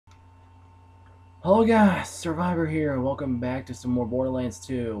Hello guys, Survivor here. Welcome back to some more Borderlands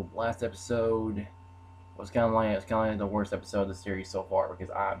 2. Last episode was kind of like the worst episode of the series so far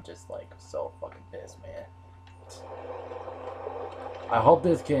because I'm just like so fucking pissed, man. I hope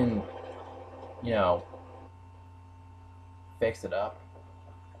this can, you know, fix it up.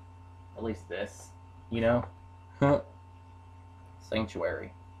 At least this, you know.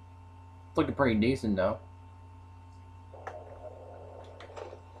 Sanctuary. It's looking pretty decent though.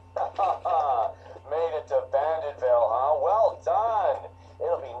 Made it to Banditville, huh? Well done.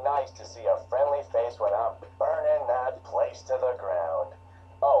 It'll be nice to see a friendly face when I'm burning that place to the ground.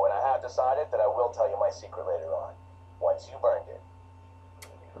 Oh, and I have decided that I will tell you my secret later on, once you burned it.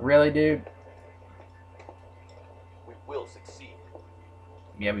 Really, dude? We will succeed.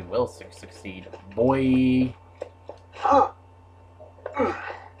 Yeah, we will succeed, boy.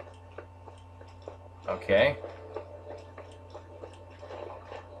 Okay.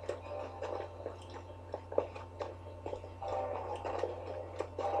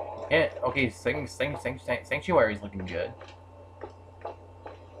 Yeah, okay, Sanctuary's looking good.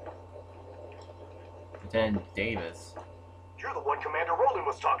 Lieutenant Davis. You're the one Commander Roland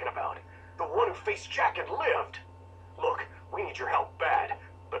was talking about. The one who faced Jack and lived. Look, we need your help bad.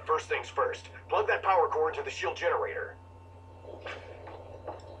 But first things first, plug that power cord into the shield generator.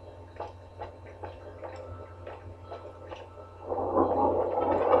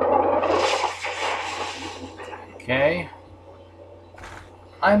 Okay.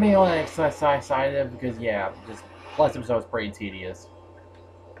 I may on the exercise side of it because, yeah, this last episode was pretty tedious.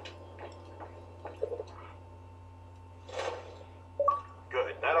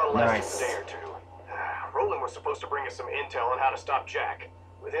 Good, that ought to last Nice. us a day or two. Roland was supposed to bring us some intel on how to stop Jack.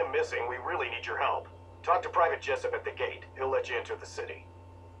 With him missing, we really need your help. Talk to Private Jessup at the gate. He'll let you enter the city.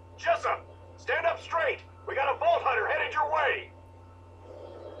 Jessup! Stand up straight! We got a vault hunter headed your way!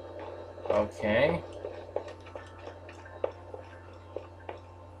 Okay.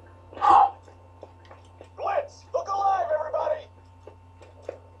 Blitz! Look alive, everybody!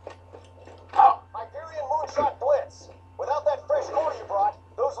 Hyperion Moonshot Blitz! Without that fresh core you brought,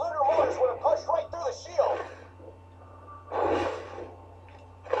 those lunar mortars would have punched right through the shield!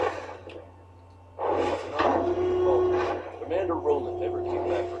 Commander Roland never came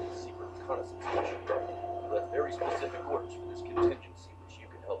back from his secret reconnaissance mission. He left very specific orders for this contingency, which you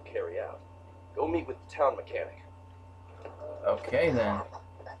can help carry out. Go meet with the town mechanic. Okay, then.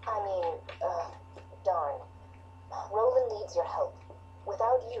 Darn. Roland needs your help.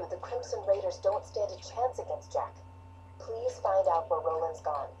 Without you, the Crimson Raiders don't stand a chance against Jack. Please find out where Roland's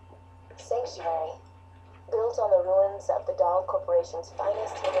gone. Sanctuary, built on the ruins of the Dahl Corporation's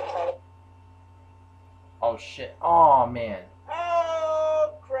finest human planet. Oh, shit. Oh, man.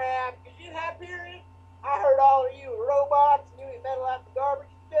 Oh, crap. Is you Hyperion? I heard all of you were robots and you ain't metal out the garbage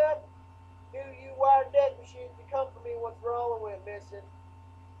and stuff. Knew you wired death machines to come for me once Roland went missing.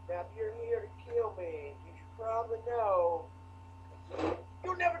 Now, if you're here to kill me, you should probably know.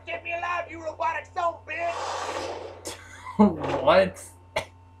 You'll never take me alive, you robotic son of a bitch! What?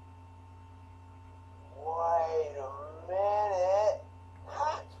 Wait a minute.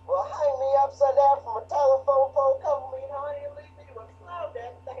 Ha! Well, hang me upside down from a telephone pole, cover me in honey, and leave me to a slow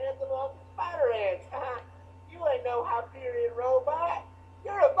death at the hands of all the spider ants. You ain't no Hyperion robot.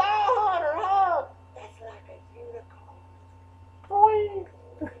 You're a biohunter, huh? That's like a unicorn. Boy.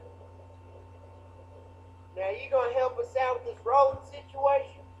 Now, you gonna help us out with this Roland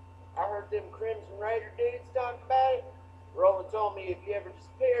situation? I heard them Crimson Raider dudes talking about it. Roland told me if you ever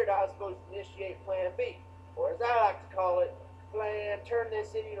disappeared, I was supposed to initiate Plan B. Or as I like to call it, Plan Turn this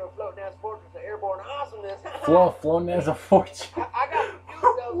city into a floating ass fortress of airborne awesomeness. Flown as a fortune. I got some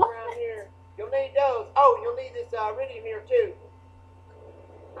fuel cells around here. You'll need those. Oh, you'll need this iridium here too.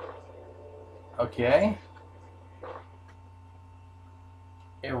 Okay.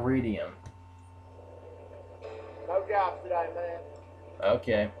 Iridium. No jobs today, man.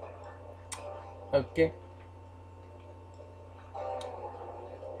 Okay. Okay.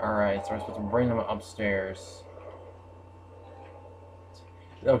 Alright, so we're supposed to bring them upstairs.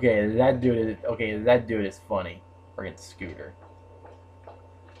 Okay, that dude is funny. Friggin' Scooter.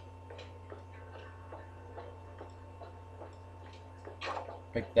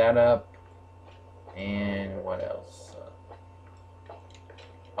 Pick that up. And what else?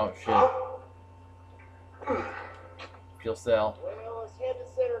 Oh shit. Fuel cell. Well, let's head to the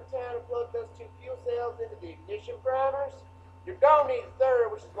center of town and plug those two fuel cells into the ignition primers. You're gonna need a third,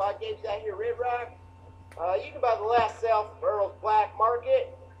 which is why I gave you that here red rock. You can buy the last cell from Earl's Black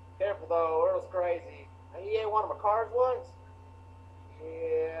Market. Careful though, Earl's crazy. He ate one of my cars once.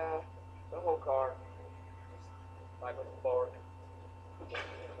 Yeah, the whole car. Michael's bark.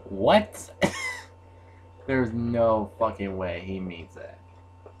 What? There's no fucking way he means that,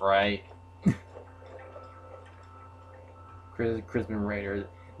 right? Crispin Raider.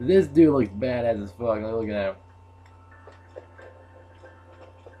 This dude looks badass as fuck. Look at him.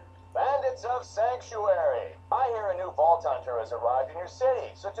 Bandits of Sanctuary. I hear a new Vault Hunter has arrived in your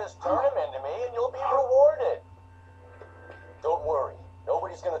city, so just turn him into me and you'll be rewarded. Don't worry,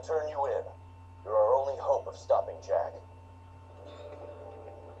 nobody's gonna turn you in. You're our only hope of stopping Jack.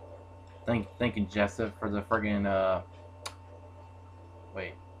 Thank you, Jessup, for the friggin'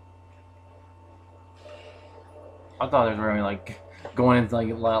 wait. I thought there was really like going into like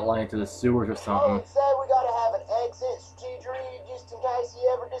line to the sewers or something. Roland said we gotta have an exit strategy just in case he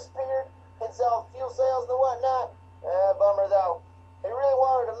ever disappeared and sell fuel cells and whatnot. Bummer though. He really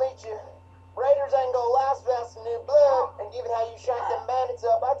wanted to meet you. Raiders ain't gonna last without some new blood, and given how you shot them bandits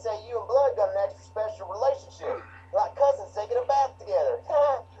up, I'd say you and Blood got an extra special relationship. Like cousins taking a bath together.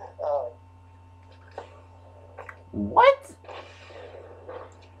 What?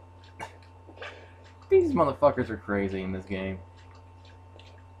 These motherfuckers are crazy in this game.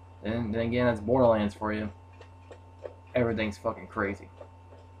 And then again, that's Borderlands for you. Everything's fucking crazy.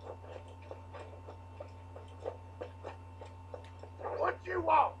 What you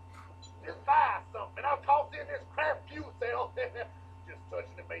want? Just buy something. I'll toss in this crap fuel cell. Just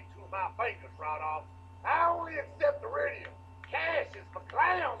touching it made two of my fingers right off. I only accept iridium. Cash is for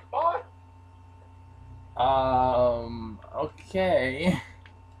clowns, boy. Okay. The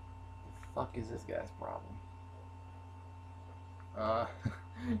fuck is this guy's problem?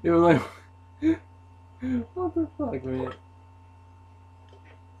 It was like, what the fuck, man?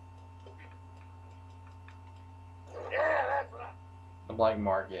 Yeah, that's what The black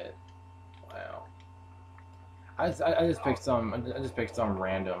market. Wow. I just picked some. I just picked some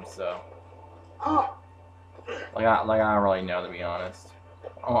random. So, like I don't really know, to be honest.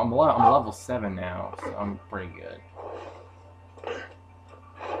 I'm level 7 now, so I'm pretty good.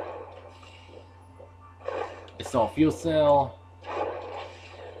 It's all fuel cell.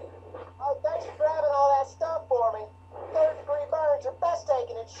 Oh, thanks for grabbing all that stuff for me. Third-degree burns are best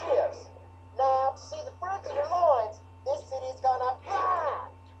taken in shifts. Now, to see the fruits of your loins, this city's gonna fly.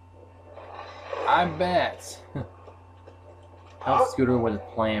 I bet. Help Scooter with his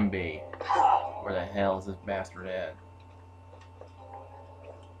plan B. Where the hell is this bastard at?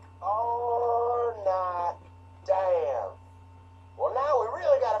 Or not. Damn. Well, now we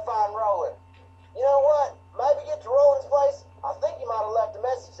really gotta find Roland. You know what? Maybe get to Roland's place. I think he might have left a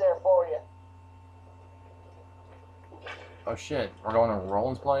message there for you. Oh shit, we're going to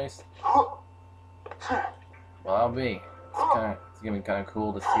Roland's place? Well, I'll be. It's gonna be kind of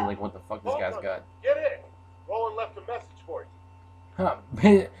cool to see like what the fuck this guy's got. Get in. Roland left a message for you. Huh,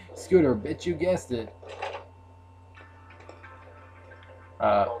 Scooter, bitch, you guessed it.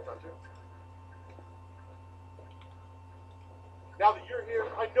 Now that you're here,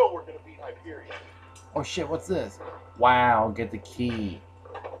 I know we're gonna beat Hyperion. Oh shit, what's this? Wow, get the key.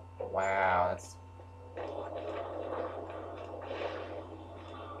 Wow, that's...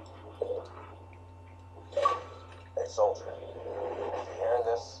 Hey, soldier. If you're hearing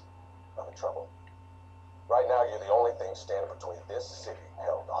this, I'm in trouble. Right now, you're the only thing standing between this city,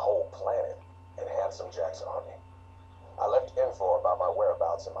 hell, the whole planet, and Handsome Jack's army. I left info about my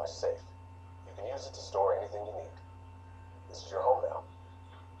whereabouts in my safe. You can use it to store anything you need. This is your home now.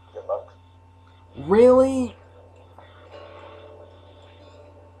 Good luck. Really?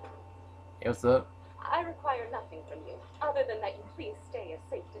 Hey, what's up? I require nothing from you, other than that you please stay a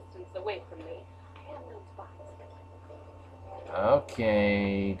safe distance away from me. I have no device.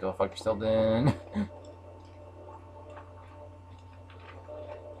 Okay, go fuck yourself then.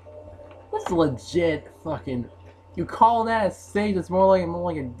 What's legit fucking... You call that a safe? It's more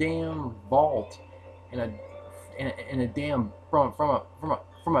like a damn vault in a damn from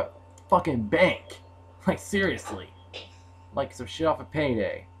a fucking bank. Like seriously, like some shit off a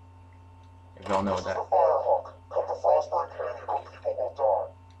payday. If y'all know what that. Firehawk, come to Frostburn Canyon or people will die.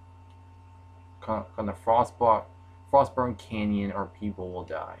 Come to Frostburn Canyon or people will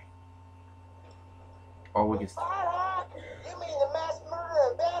die. Or we can. Firehawk? You mean the mass murderer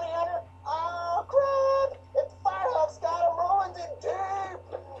and bounty hunter? Oh, crap! If the Firehawk's got him, Roland's in deep!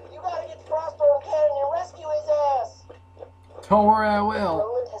 You gotta get to Frostburn Canyon and rescue his ass! Don't worry, I will.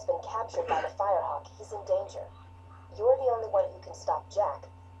 Roland has been captured by the Firehawk. He's in danger. You're the only one who can stop Jack,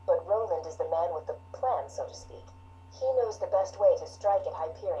 but Roland is the man with the plan, so to speak. He knows the best way to strike at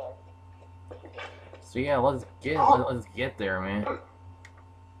Hyperion. So yeah, let's get there, man.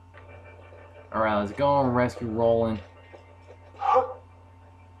 All right, let's go and rescue Roland.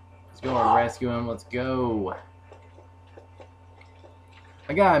 Let's go and rescue him. Let's go.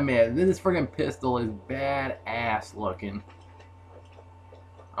 I gotta admit, this friggin' pistol is badass looking.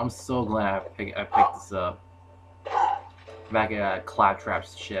 I'm so glad I picked this up. Back at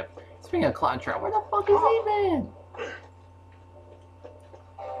Claptrap's ship. Speaking of Claptrap, where the fuck is he been?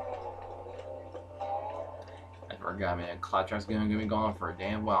 I forgot, man. Claptrap's gonna be gone for a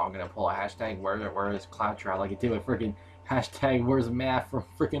damn while. I'm gonna pull a hashtag where is Claptrap like it did with freaking hashtag where's Matt from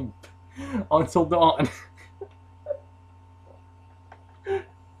freaking Until Dawn.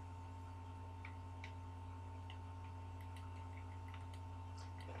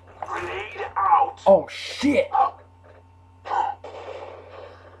 Grenade out. Oh shit!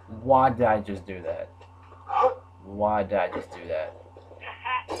 Why did I just do that? Why did I just do that?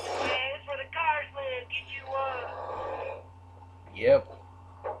 It's for the cars, man. Get you one. Yep.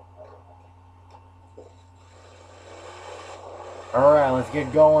 Alright, let's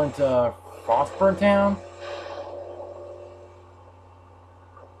get going to Frostburn Town.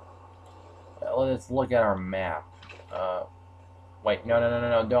 Let's look at our map. Wait, no,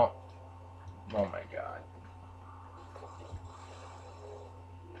 don't. Oh my god.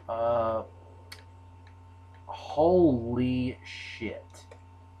 Holy shit.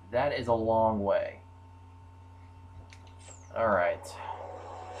 That is a long way. Alright.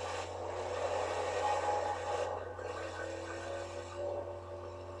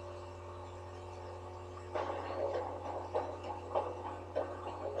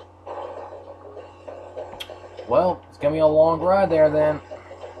 Well, it's gonna be a long ride there then.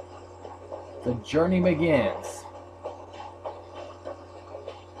 The journey begins.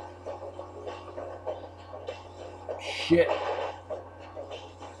 Shit.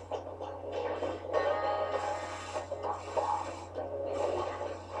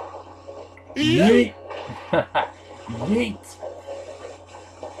 Yeet! Yeet!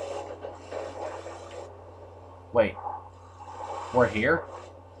 Wait. We're here?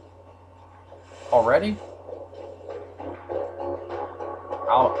 Already?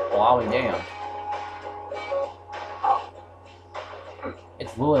 Well, I'll be damned.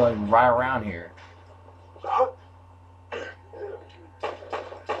 It's literally like right around here.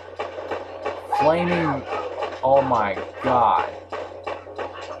 Flaming... Oh my god.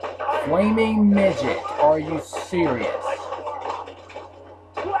 Flaming midget. Are you serious?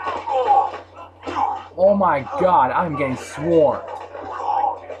 Oh my god, I'm getting swarmed.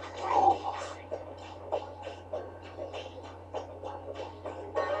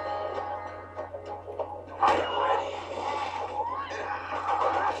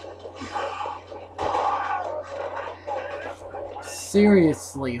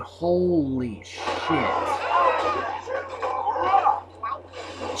 Seriously, holy shit.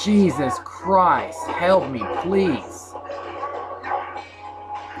 Jesus Christ, help me, please.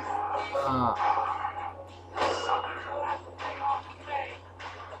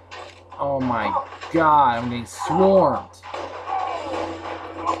 Oh my god, I'm getting swarmed.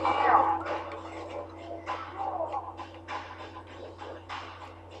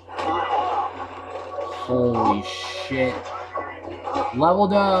 Holy shit.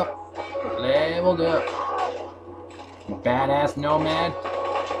 Leveled up. Leveled up. Badass nomad.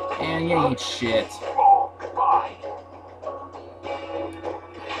 And you eat shit.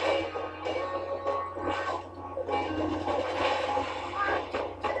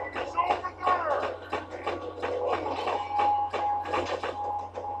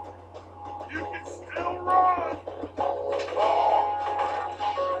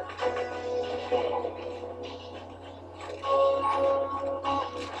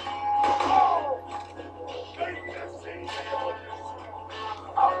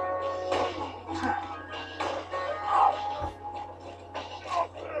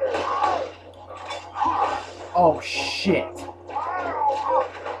 Oh shit.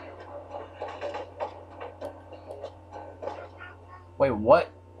 Wait, what?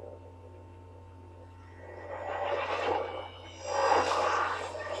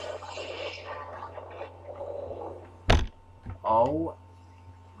 Oh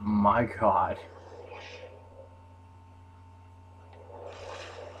my god.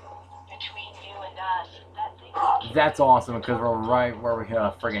 Between you and us, that's awesome because we're right where we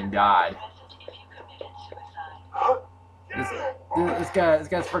friggin' died. This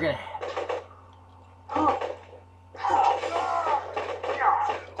guy's friggin'.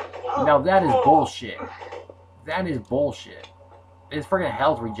 Now that is bullshit. That is bullshit. His friggin'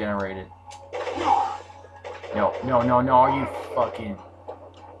 health regenerated. No, are you fucking...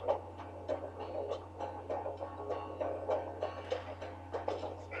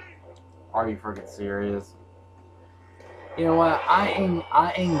 Are you freaking serious? You know what? I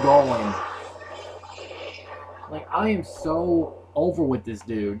ain't going. Like, I am so over with this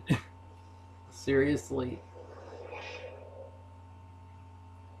dude. Seriously.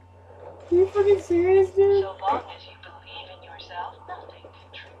 Are you fucking serious, dude? So long as you believe in yourself, nothing can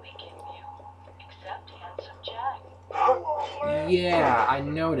truly kill you. Except handsome Jack. Yeah, I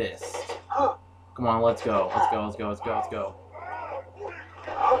noticed. Come on, let's go. Let's go, let's go, let's go, let's go.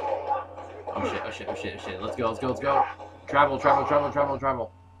 Oh shit, oh shit, oh shit, oh shit. Let's go, let's go, let's go. Travel, travel, travel, travel,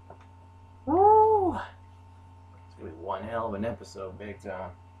 travel. Woo! It's gonna be one hell of an episode, big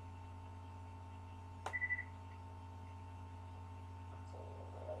time.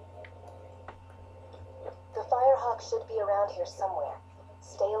 The Firehawk should be around here somewhere.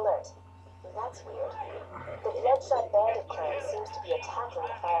 Stay alert. That's weird. The Bloodshot Bandit clan seems to be attacking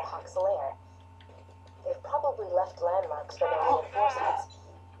the Firehawk's lair. They've probably left landmarks for their reinforcements.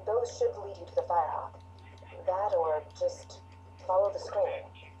 Those should lead you to the Firehawk. That or just follow the screen.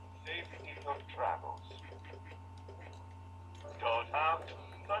 Safety of travels. Don't have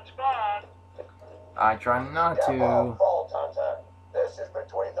much fun. I try not to. Vault Hunter. This is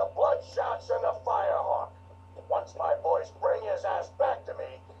between the Bloodshots and the Firehawk. Once my boys bring his ass back to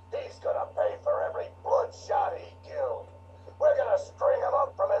me, he's gonna pay for every Bloodshot he killed. We're gonna string him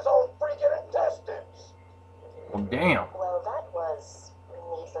up from his own freaking intestines. Well, damn. Well, that was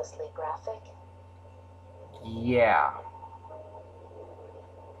needlessly graphic. Yeah.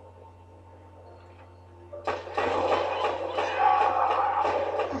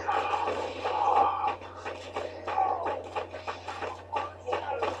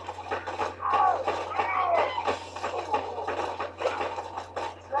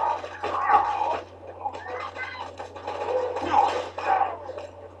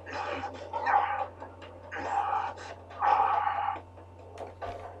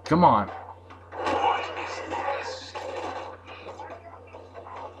 Come on.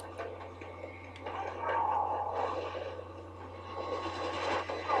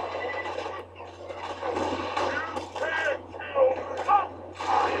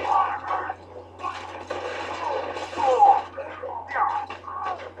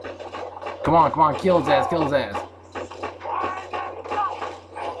 Come on, come on, kill his ass, kill his ass.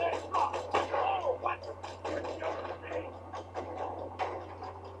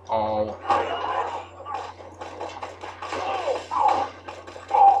 Oh.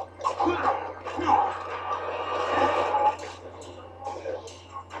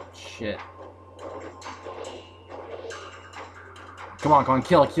 Shit. Come on, come on,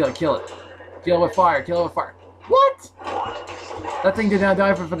 kill it, kill it, kill it. Kill it with fire, kill it with fire. What? That thing did not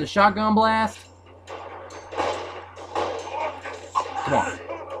die from the shotgun blast? Come on.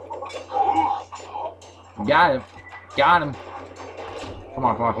 Got him. Got him. Come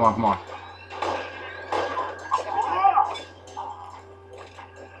on, come on, come on, come on.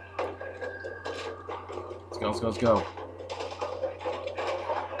 Let's go, let's go, let's go.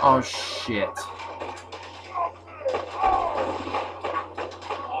 Oh, shit.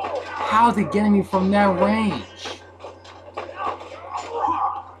 How is it getting me from that range?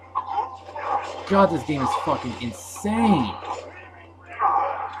 God, this game is fucking insane.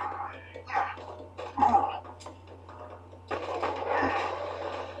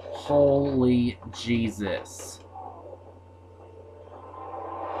 Holy Jesus.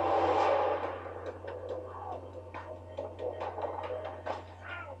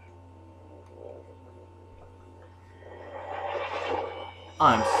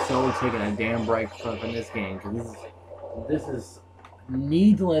 I'm so taking a damn break from this game because this is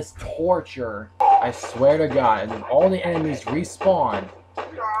needless torture. I swear to God, and if all the enemies respawn,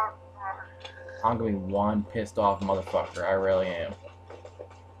 I'm gonna be one pissed off motherfucker. I really am.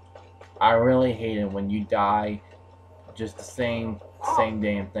 I really hate it when you die, just the same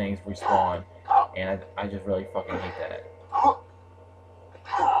damn things respawn, and I just really fucking hate that.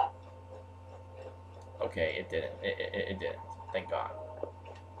 Okay, it didn't. It didn't. Thank God.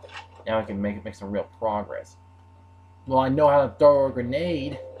 Now I can make some real progress. Well, I know how to throw a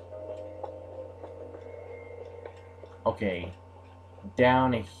grenade. Okay,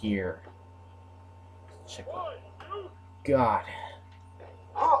 down here. Check. God.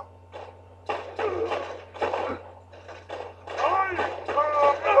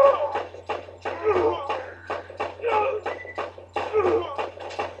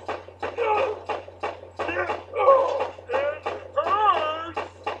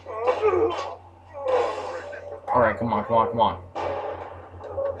 Alright, come on, come on, come on.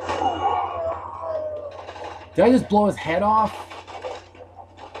 Did I just blow his head off?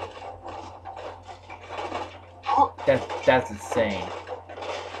 That's insane.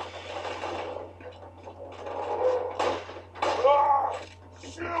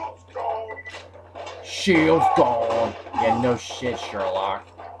 Shield's gone. Yeah, no shit, Sherlock.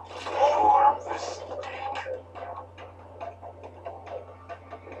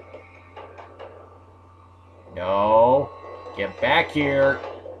 No. Get back here.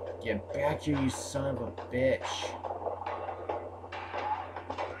 Get back here, you son of a bitch.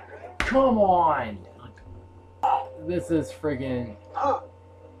 Come on. This is friggin'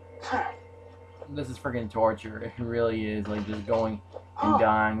 torture. It really is. Like, just going and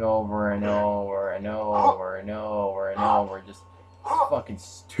dying over and over and over and over and over. Just fucking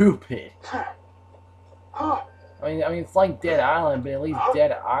stupid. I mean, it's like Dead Island, but at least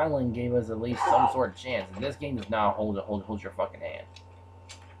Dead Island gave us at least some sort of chance. And this game does not hold your fucking hand.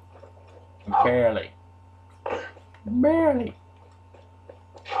 Barely. Barely.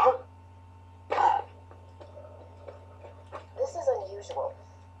 This is unusual.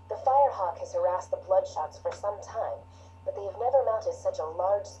 The Firehawk has harassed the Bloodshots for some time, but they have never mounted such a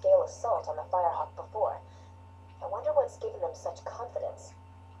large-scale assault on the Firehawk before. I wonder what's given them such confidence.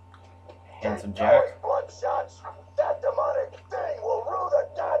 Handsome Jack. Bloodshots. That demonic thing will rue the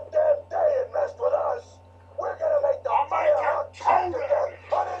goddamn day it messed with us. We're gonna make the Firehawk choke to death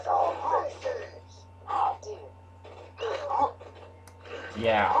on his own feces. Dude.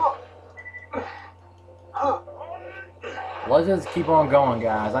 Yeah. Let's just keep on going,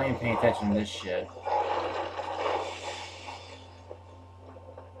 guys. I ain't paying attention to this shit.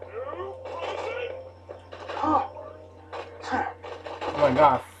 Oh my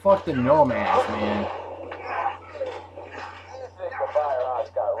god, fuck the nomads, man. You think the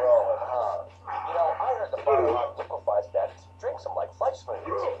Firehawk's got rolling, huh? You know, I heard the Firehawk liquefies that drinks them like flight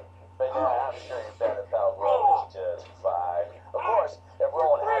smoothies. But yeah, I'm sure you bet about Roland's just fine. Of course, if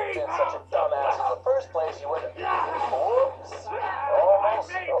Roland hadn't been such a dumbass in the first place, he would have... Whoops.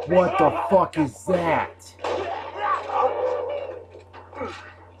 Almost. What the fuck is that?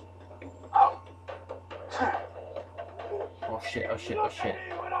 Oh shit, oh shit, oh shit.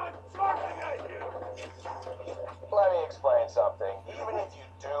 Let me explain something. Even if you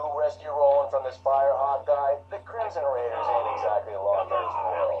do rescue Roland from this Firehawk guy, the Crimson Raiders ain't exactly Lawler's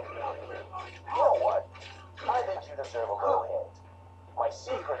world. You know what? I think you deserve a little hint. My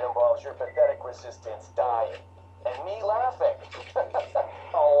secret involves your pathetic resistance dying. And me laughing.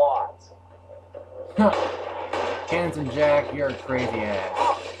 A lot. Handsome Jack, you're a crazy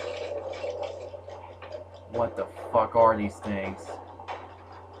ass. What the fuck are these things?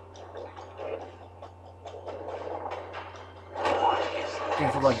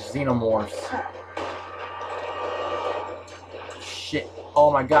 Things are like xenomorphs. Shit. Oh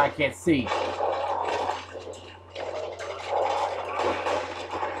my god, I can't see.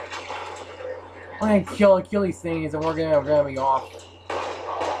 I'm gonna kill these things and we're gonna be off.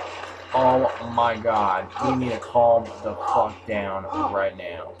 Oh my god. We need to calm the fuck down right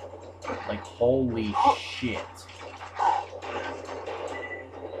now. Like, holy shit.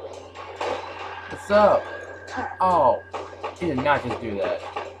 What's up? Oh. He did not just do that.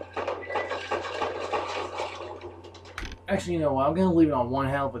 Actually, you know what? I'm gonna leave it on one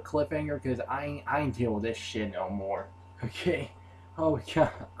hell of a cliffhanger because I ain't dealing with this shit no more. Okay? Hope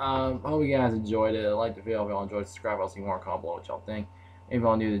you guys enjoyed it. I'd like to feel if y'all enjoyed, subscribe. I'll see more. Comment below what y'all think. If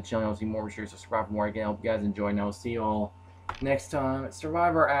y'all new to the channel, y'all see more, be sure to subscribe for more. Again, I hope you guys enjoyed, and I'll see y'all next time.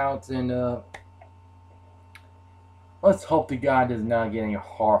 Survivor out, and let's hope the God does not get any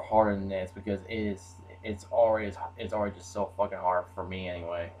harder than this because it's already just so fucking hard for me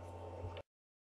anyway.